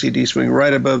ABCD swing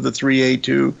right above the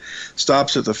 382,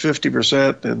 stops at the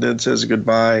 50%, and then says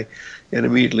goodbye, and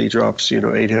immediately drops,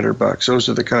 $800. Those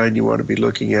are the kind you want to be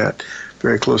looking at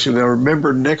very closely. Now,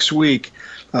 remember, next week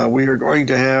we are going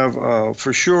to have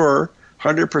for sure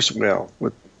 100%. Well,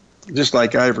 with just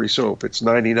like Ivory Soap, it's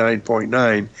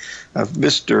 99.9 of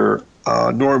Mr.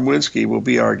 Norm Winsky will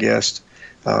be our guest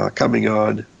coming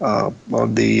on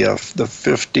the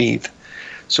 15th.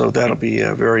 So that'll be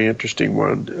a very interesting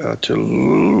one.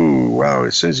 Wow,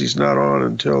 it says he's not on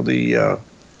until the,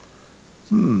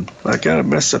 I got it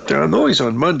messed up there. I know he's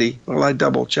on Monday. Well, I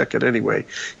double check it anyway.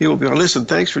 He will be on. Listen,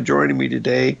 thanks for joining me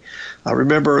today.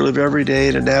 Remember, live every day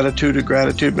in an attitude of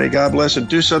gratitude. May God bless and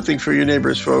do something for your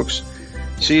neighbors, folks.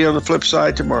 See you on the flip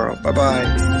side tomorrow.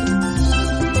 Bye-bye.